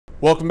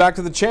Welcome back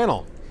to the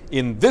channel.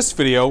 In this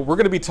video, we're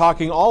going to be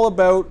talking all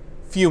about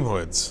fume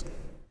hoods.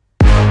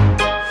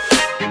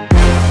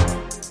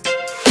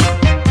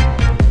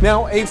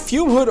 Now, a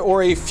fume hood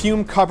or a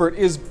fume cupboard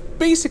is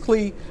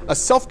basically a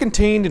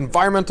self-contained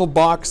environmental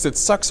box that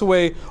sucks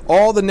away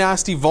all the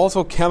nasty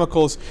volatile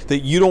chemicals that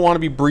you don't want to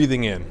be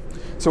breathing in.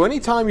 So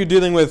anytime you're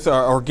dealing with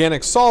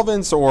organic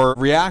solvents or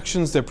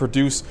reactions that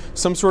produce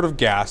some sort of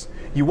gas,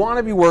 you want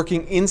to be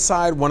working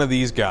inside one of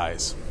these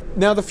guys.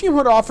 Now, the fume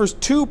hood offers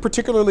two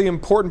particularly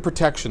important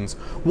protections.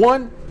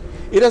 One,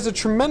 it has a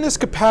tremendous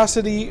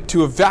capacity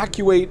to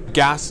evacuate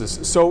gases,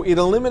 so it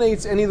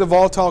eliminates any of the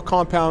volatile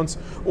compounds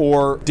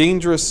or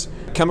dangerous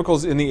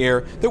chemicals in the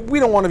air that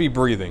we don't want to be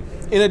breathing.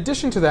 In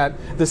addition to that,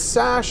 the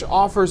sash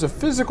offers a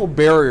physical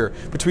barrier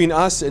between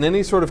us and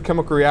any sort of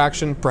chemical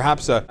reaction,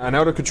 perhaps an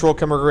out of control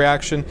chemical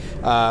reaction,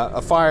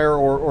 a fire,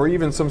 or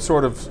even some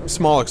sort of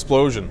small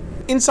explosion.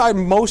 Inside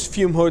most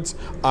fume hoods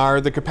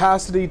are the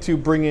capacity to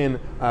bring in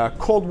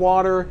cold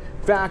water,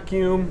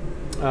 vacuum,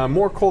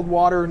 more cold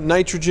water,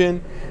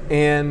 nitrogen,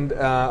 and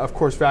of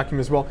course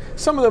vacuum as well.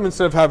 Some of them,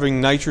 instead of having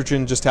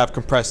nitrogen, just have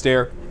compressed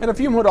air. And a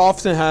fume hood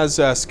often has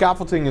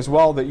scaffolding as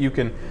well that you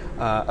can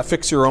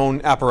affix your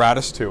own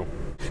apparatus to.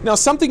 Now,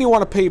 something you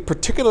want to pay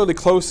particularly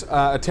close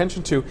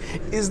attention to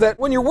is that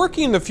when you're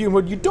working in the fume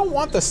hood, you don't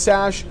want the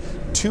sash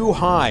too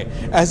high,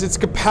 as its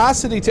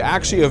capacity to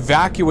actually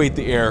evacuate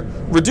the air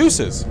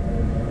reduces.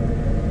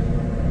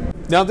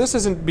 Now, this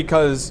isn't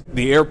because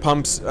the air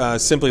pumps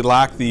simply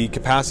lack the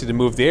capacity to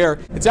move the air.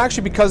 It's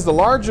actually because the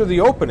larger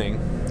the opening,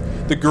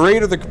 the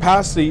greater the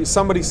capacity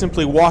somebody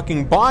simply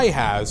walking by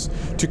has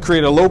to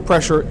create a low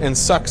pressure and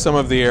suck some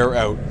of the air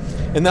out.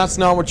 And that's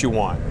not what you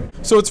want.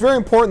 So it's very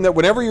important that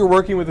whenever you're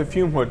working with a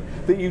fume hood,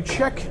 that you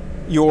check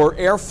your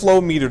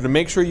airflow meter to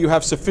make sure you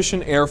have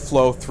sufficient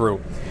airflow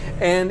through.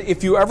 And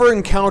if you ever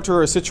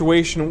encounter a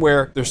situation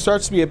where there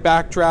starts to be a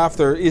backdraft,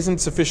 there isn't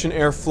sufficient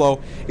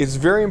airflow, it's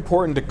very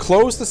important to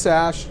close the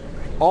sash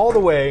all the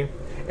way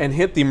and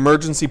hit the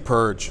emergency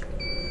purge.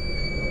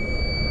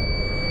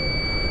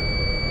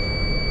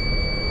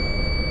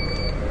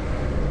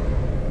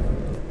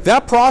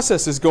 That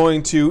process is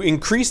going to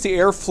increase the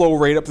airflow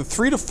rate up to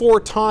 3 to 4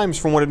 times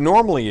from what it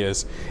normally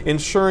is,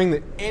 ensuring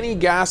that any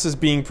gases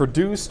being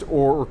produced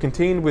or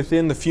contained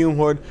within the fume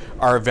hood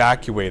are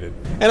evacuated.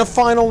 And a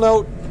final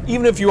note,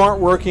 even if you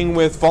aren't working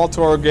with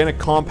volatile organic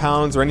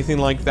compounds or anything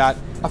like that,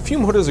 a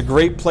fume hood is a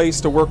great place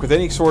to work with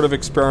any sort of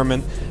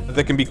experiment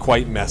that can be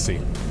quite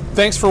messy.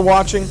 Thanks for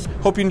watching.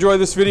 Hope you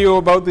enjoyed this video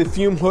about the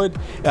fume hood.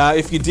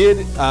 If you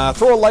did,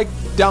 throw a like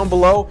down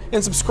below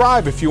and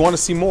subscribe if you want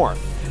to see more.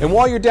 And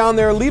while you're down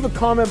there, leave a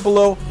comment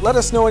below. Let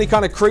us know any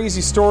kind of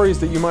crazy stories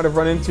that you might have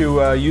run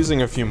into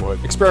using a fume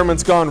hood.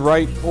 Experiments gone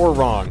right or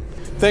wrong.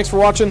 Thanks for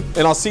watching,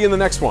 and I'll see you in the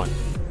next one.